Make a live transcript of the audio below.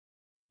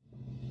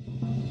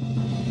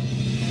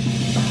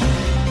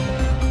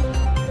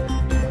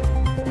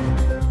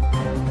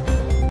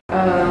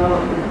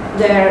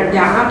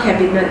there are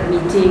cabinet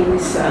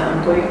meetings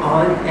going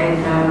on,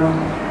 and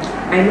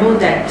I know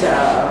that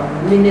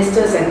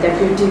ministers and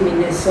deputy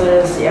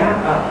ministers,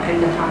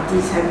 and the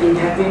parties have been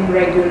having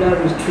regular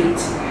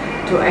retreats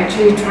to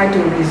actually try to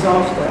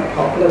resolve the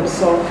problem.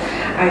 So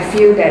I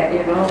feel that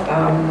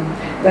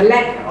the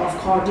lack of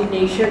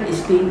coordination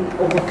is being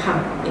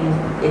overcome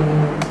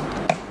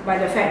by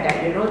the fact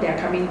that they are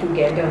coming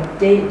together.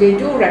 They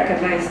do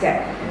recognize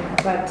that,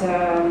 but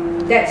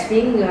that's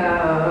being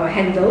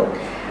handled.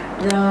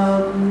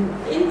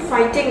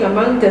 Infighting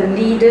among the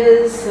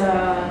leaders,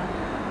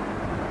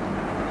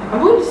 I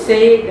won't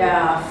say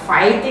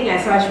fighting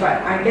as such,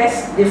 but I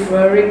guess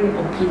differing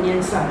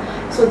opinions.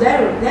 So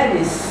that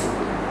is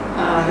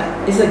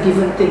a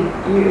given thing.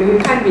 You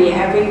can't be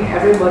having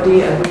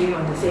everybody agreeing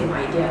on the same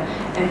idea.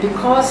 And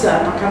because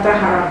Pakatan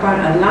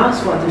Harapan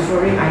allows for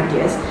differing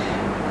ideas,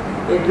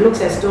 it looks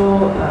as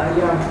though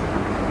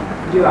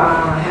you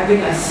are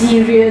having a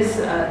serious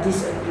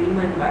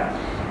disagreement. But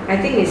I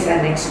think it's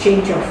an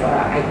exchange of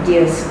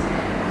ideas.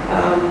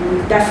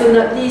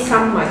 Definitely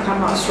some might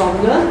come out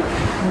stronger,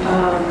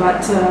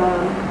 but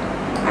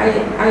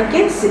I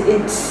guess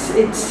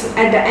it's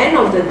at the end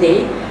of the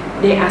day,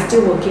 they are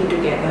still working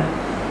together.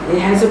 It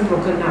hasn't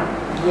broken up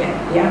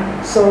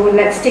yet, so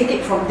let's take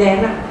it from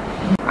there.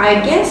 I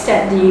guess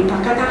that the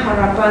Pakatan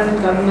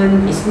Harapan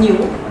government is new.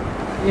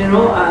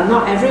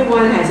 Not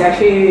everyone has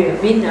actually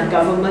been a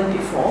government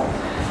before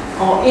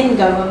or in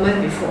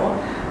government before.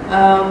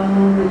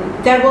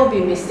 There will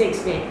be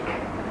mistakes made.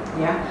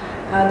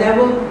 There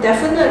will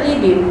definitely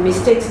be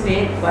mistakes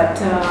made, but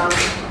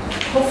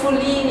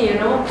hopefully,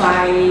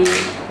 by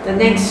the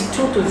next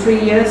 2 to 3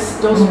 years,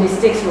 those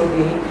mistakes will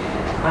be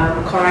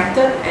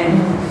corrected,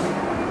 and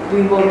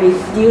we will be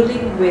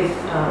dealing with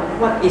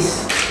what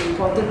is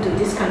important to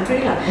this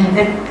country,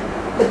 and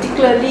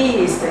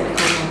particularly is the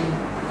economy.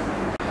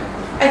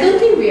 I don't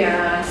think we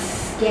are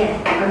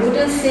scared. I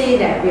wouldn't say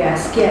that we are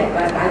scared,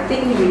 but I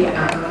think we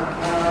are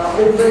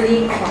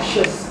overly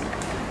cautious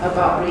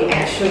about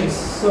reactions.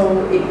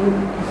 So it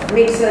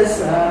makes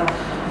us,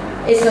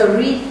 it's a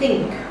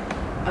rethink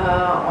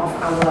of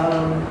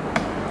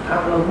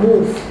our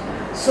move.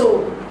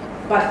 So,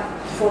 but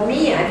for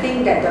me, I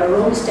think that the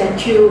Rome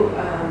Statute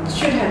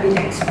should have been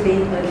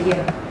explained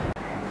earlier.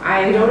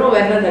 I don't know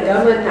whether the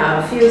government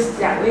feels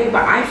that way,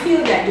 but I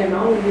feel that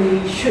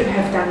we should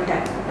have done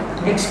that.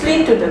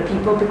 Explain to the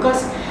people,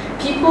 because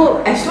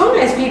people, as long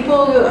as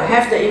people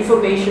have the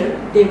information,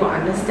 they will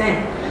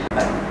understand.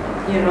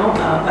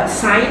 But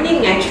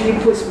signing actually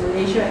puts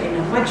Malaysia in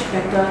a much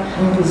better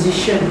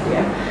position.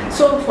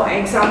 So, for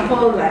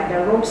example, like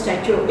the Rome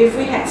Statute, if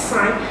we had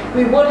signed,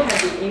 we would have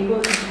been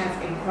able to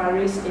have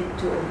inquiries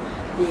into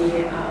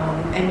the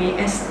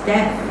MAS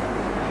death.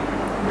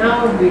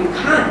 Now we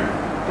can't,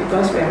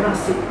 because we are not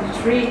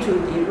signatory to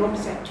the Rome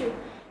Statute.